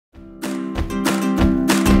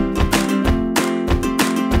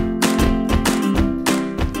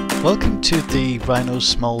Welcome to the Rhino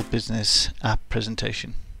Small Business App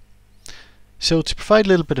presentation. So to provide a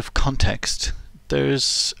little bit of context,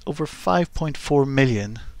 there's over 5.4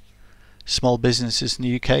 million small businesses in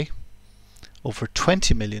the UK, over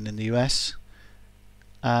 20 million in the US,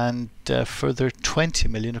 and further 20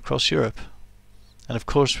 million across Europe. And of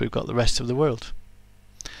course we've got the rest of the world.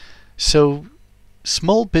 So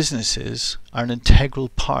small businesses are an integral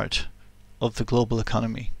part of the global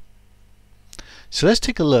economy. So let's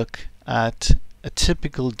take a look at a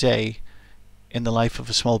typical day in the life of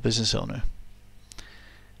a small business owner.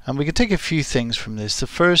 And we can take a few things from this. The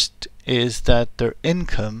first is that their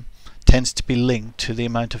income tends to be linked to the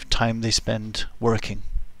amount of time they spend working.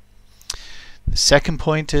 The second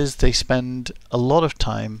point is they spend a lot of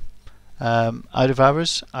time out of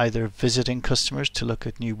hours, either visiting customers to look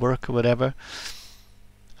at new work or whatever.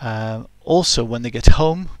 Also, when they get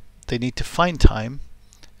home, they need to find time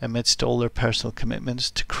amidst all their personal commitments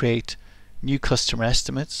to create new customer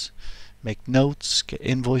estimates, make notes, get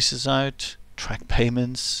invoices out, track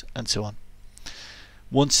payments, and so on.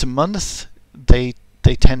 Once a month they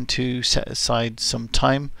tend to set aside some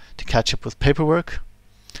time to catch up with paperwork,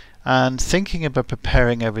 and thinking about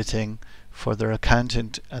preparing everything for their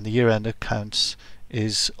accountant and the year-end accounts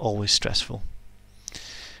is always stressful.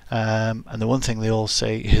 And the one thing they all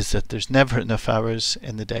say is that there's never enough hours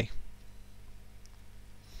in the day.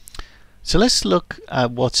 So let's look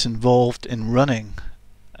at what's involved in running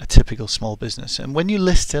a typical small business. And when you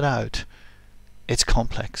list it out, it's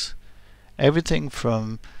complex. Everything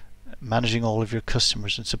from managing all of your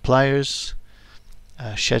customers and suppliers,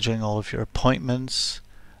 scheduling all of your appointments,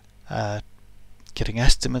 getting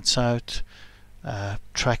estimates out,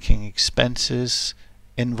 tracking expenses,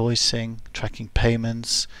 invoicing, tracking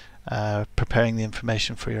payments, preparing the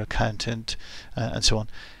information for your accountant, and so on.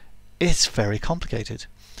 It's very complicated.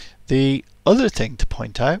 The other thing to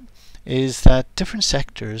point out is that different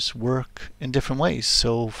sectors work in different ways.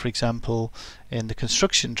 So for example, in the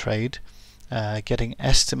construction trade, getting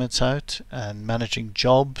estimates out and managing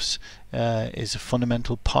jobs is a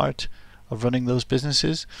fundamental part of running those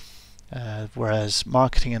businesses, whereas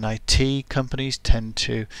marketing and IT companies tend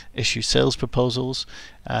to issue sales proposals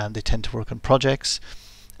and they tend to work on projects.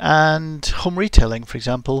 And home retailing, for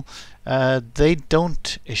example, they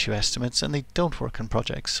don't issue estimates and they don't work on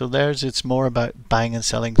projects. So theirs, it's more about buying and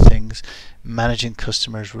selling things, managing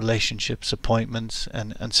customers, relationships, appointments,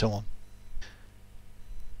 and so on.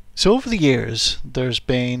 So over the years, there's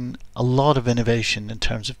been a lot of innovation in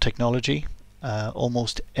terms of technology.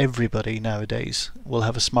 Almost everybody nowadays will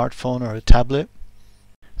have a smartphone or a tablet.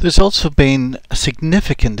 There's also been a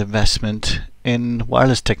significant investment in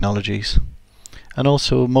wireless technologies and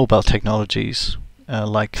also mobile technologies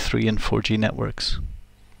like 3 and 4G networks.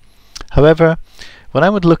 However, when I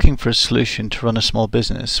was looking for a solution to run a small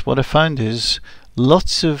business, what I found is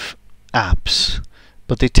lots of apps,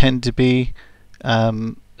 but they tend to be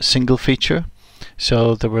single feature.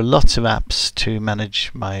 So there were lots of apps to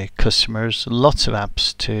manage my customers, lots of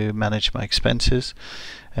apps to manage my expenses,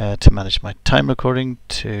 to manage my time recording,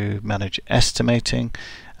 to manage estimating,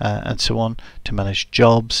 and so on, to manage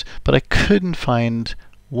jobs, but I couldn't find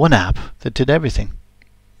one app that did everything.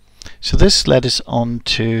 So this led us on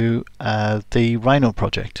to the Rhino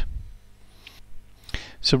project.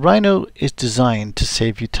 So Rhino is designed to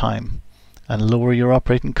save you time and lower your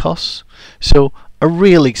operating costs. So a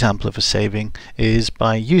real example of a saving is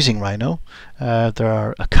by using Rhino. There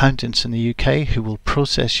are accountants in the UK who will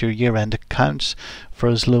process your year-end accounts for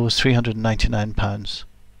as low as £399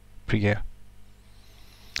 per year.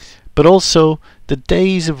 But also the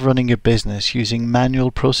days of running your business using manual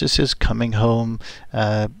processes, coming home,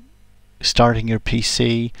 starting your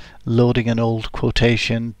PC, loading an old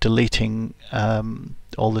quotation, deleting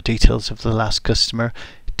all the details of the last customer,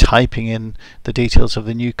 typing in the details of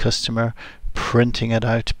the new customer, printing it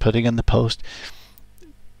out, putting in the post.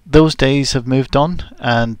 Those days have moved on,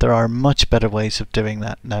 and there are much better ways of doing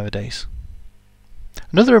that nowadays.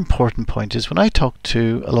 Another important point is when I talk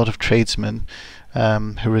to a lot of tradesmen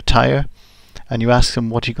who retire, and you ask them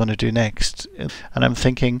what are you going to do next, and I'm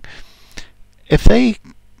thinking, if they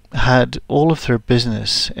had all of their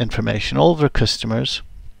business information, all of their customers,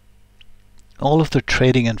 all of their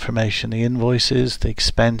trading information, the invoices, the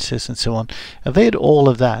expenses, and so on, if they had all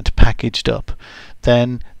of that packaged up,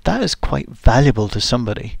 then that is quite valuable to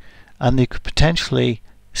somebody, and they could potentially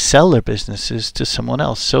sell their businesses to someone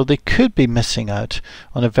else. So they could be missing out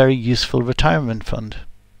on a very useful retirement fund.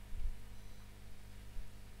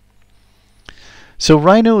 So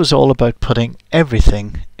Rhino is all about putting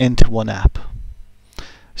everything into one app.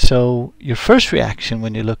 So your first reaction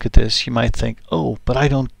when you look at this, you might think, oh, but I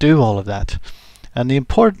don't do all of that. And the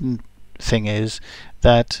important thing is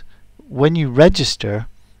that when you register,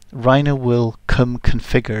 Rhino will come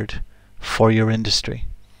configured for your industry.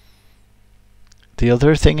 The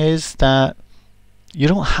other thing is that you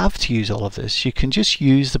don't have to use all of this. You can just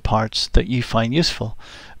use the parts that you find useful.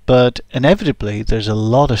 But inevitably, there's a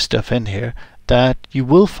lot of stuff in here that you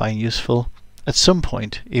will find useful at some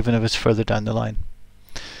point, even if it's further down the line.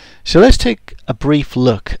 So let's take a brief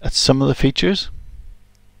look at some of the features.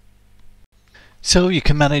 So you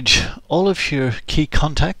can manage all of your key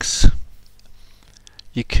contacts.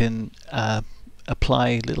 You can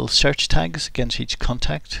apply little search tags against each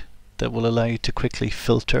contact that will allow you to quickly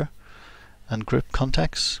filter and group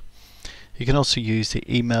contacts. You can also use the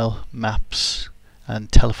email, maps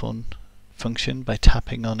and telephone function by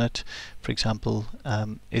tapping on it. For example,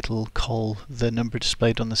 it'll call the number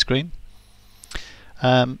displayed on the screen.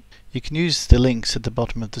 You can use the links at the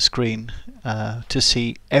bottom of the screen to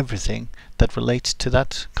see everything that relates to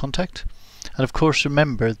that contact. And of course,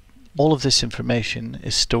 remember, all of this information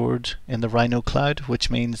is stored in the Rhino cloud, which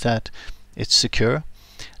means that it's secure,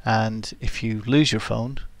 and if you lose your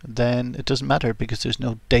phone, then it doesn't matter because there's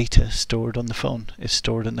no data stored on the phone. It's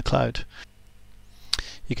stored in the cloud.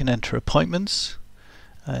 You can enter appointments,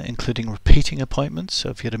 including repeating appointments. So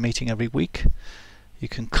if you had a meeting every week, you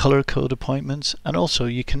can color code appointments, and also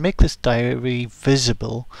you can make this diary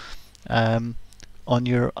visible on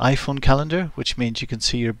your iPhone calendar, which means you can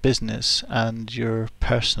see your business and your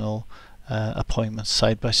personal appointments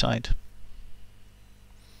side by side.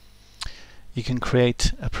 You can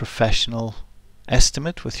create a professional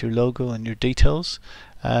estimate with your logo and your details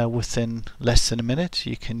within less than a minute.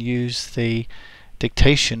 You can use the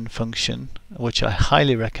dictation function, which I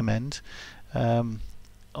highly recommend, on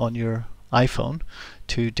your iPhone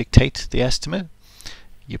to dictate the estimate.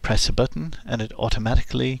 You press a button and it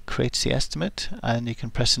automatically creates the estimate, and you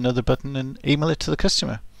can press another button and email it to the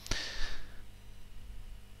customer.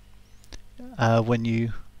 When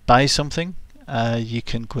you buy something, you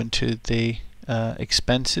can go into the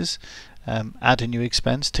expenses, add a new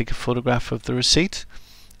expense, take a photograph of the receipt,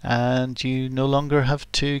 and you no longer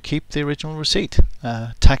have to keep the original receipt.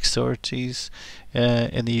 Tax authorities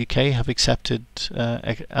in the UK have accepted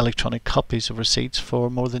electronic copies of receipts for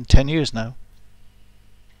more than 10 years now.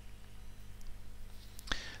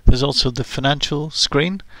 There's also the financial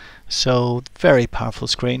screen, so very powerful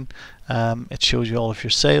screen. It shows you all of your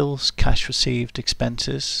sales, cash received,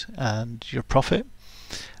 expenses and your profit.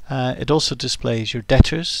 It also displays your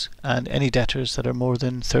debtors and any debtors that are more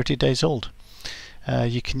than 30 days old.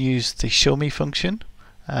 You can use the show me function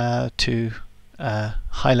to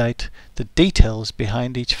highlight the details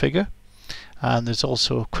behind each figure, and there's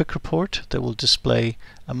also a quick report that will display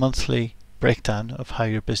a monthly breakdown of how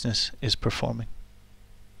your business is performing.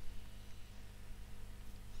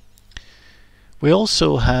 We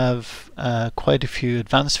also have quite a few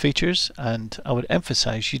advanced features, and I would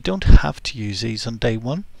emphasize you don't have to use these on day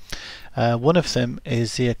one. One of them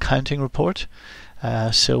is the accounting report.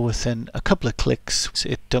 So within a couple of clicks,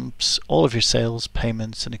 it dumps all of your sales,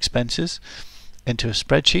 payments and expenses into a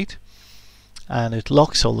spreadsheet, and it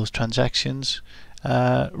locks all those transactions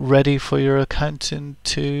ready for your accountant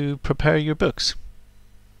to prepare your books.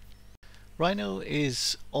 Rhino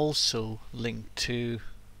is also linked to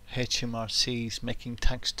HMRC's Making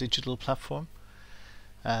Tax Digital platform.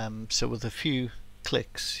 So with a few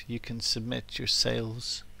clicks you can submit your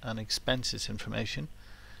sales and expenses information,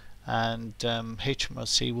 and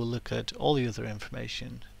HMRC will look at all the other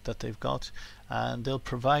information that they've got, and they'll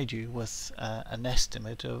provide you with an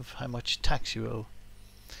estimate of how much tax you owe.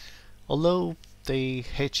 Although the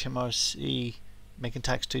HMRC Making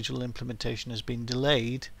Tax Digital implementation has been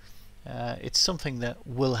delayed, it's something that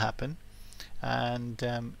will happen, and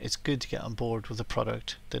it's good to get on board with a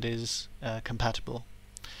product that is compatible.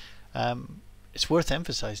 It's worth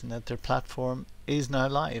emphasizing that their platform is now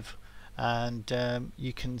live, and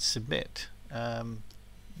you can submit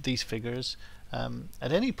these figures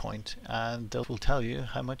at any point, and they will tell you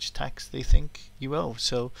how much tax they think you owe.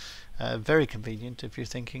 So very convenient if you're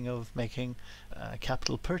thinking of making a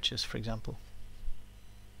capital purchase, for example.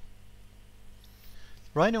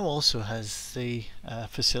 Rhino also has the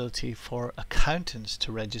facility for accountants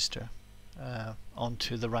to register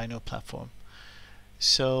onto the Rhino platform.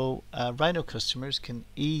 So Rhino customers can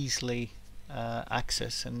easily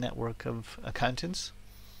access a network of accountants,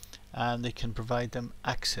 and they can provide them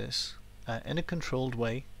access in a controlled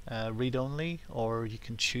way, read-only, or you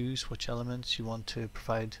can choose which elements you want to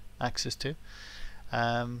provide access to.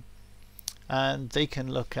 And they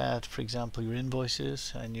can look at, for example, your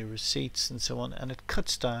invoices and your receipts and so on, and it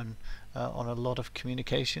cuts down on a lot of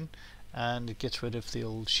communication, and it gets rid of the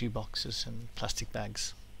old shoe boxes and plastic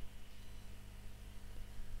bags.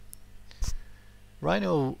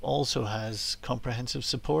 Rhino also has comprehensive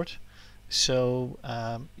support, so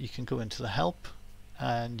you can go into the help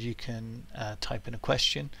and you can type in a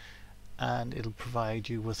question and it'll provide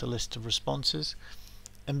you with a list of responses.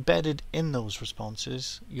 Embedded in those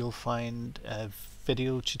responses you'll find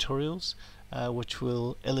video tutorials which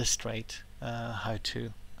will illustrate how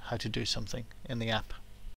to do something in the app.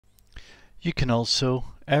 You can also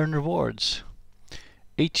earn rewards.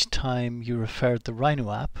 Each time you refer the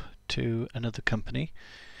Rhino app to another company,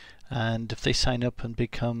 and if they sign up and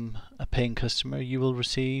become a paying customer, you will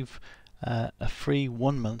receive a free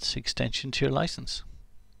 1 month's extension to your license.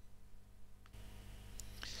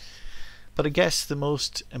 But I guess the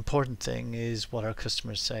most important thing is what our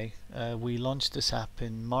customers say. We launched this app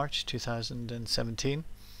in March 2017.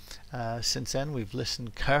 Since then we've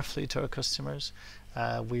listened carefully to our customers.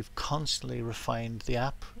 We've constantly refined the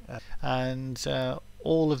app, and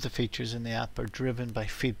all of the features in the app are driven by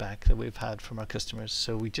feedback that we've had from our customers.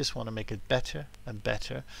 So we just want to make it better and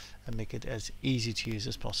better and make it as easy to use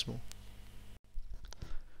as possible.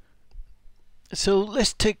 So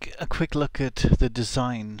let's take a quick look at the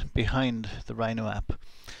design behind the Rhino app.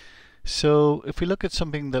 So if we look at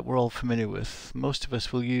something that we're all familiar with, most of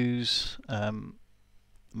us will use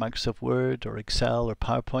Microsoft Word or Excel or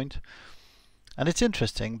PowerPoint. And it's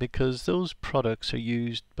interesting because those products are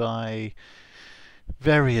used by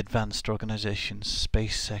very advanced organizations,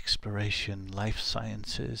 space exploration, life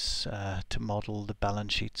sciences, to model the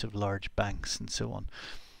balance sheets of large banks and so on.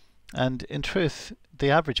 And in truth, the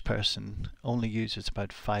average person only uses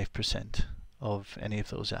about 5% of any of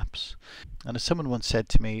those apps. And as someone once said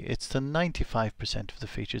to me, it's the 95% of the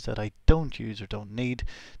features that I don't use or don't need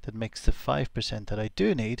that makes the 5% that I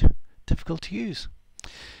do need difficult to use.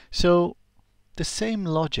 So the same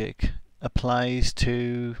logic applies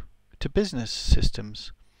to business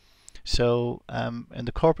systems. So in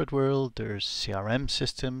the corporate world, there's CRM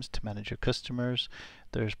systems to manage your customers,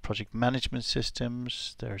 there's project management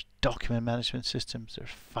systems, there's document management systems, there's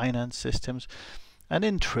finance systems, and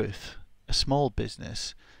in truth, a small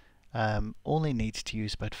business only needs to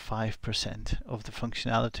use about 5% of the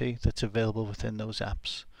functionality that's available within those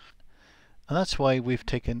apps. And that's why we've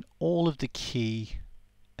taken all of the key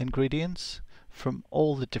ingredients from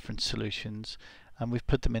all the different solutions and we've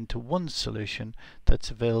put them into one solution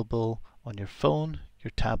that's available on your phone,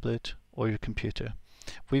 your tablet or your computer.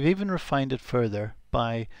 We've even refined it further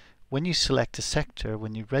by when you select a sector,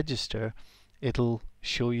 when you register, it'll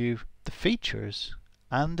show you the features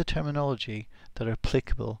and the terminology that are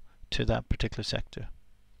applicable to that particular sector.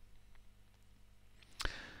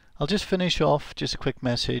 I'll just finish off, just a quick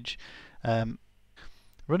message.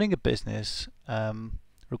 Running a business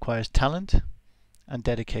requires talent and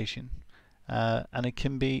dedication, and it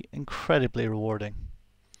can be incredibly rewarding.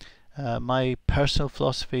 My personal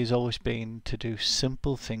philosophy has always been to do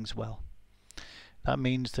simple things well. That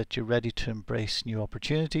means that you're ready to embrace new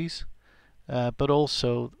opportunities, but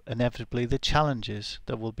also inevitably the challenges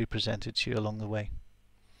that will be presented to you along the way.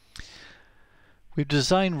 We've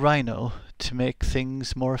designed Rhino to make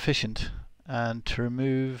things more efficient and to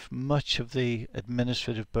remove much of the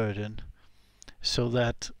administrative burden so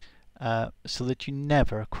that you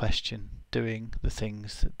never question doing the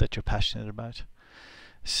things that you're passionate about.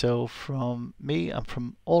 So from me and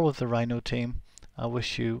from all of the Rhino team, I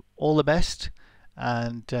wish you all the best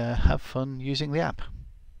and have fun using the app.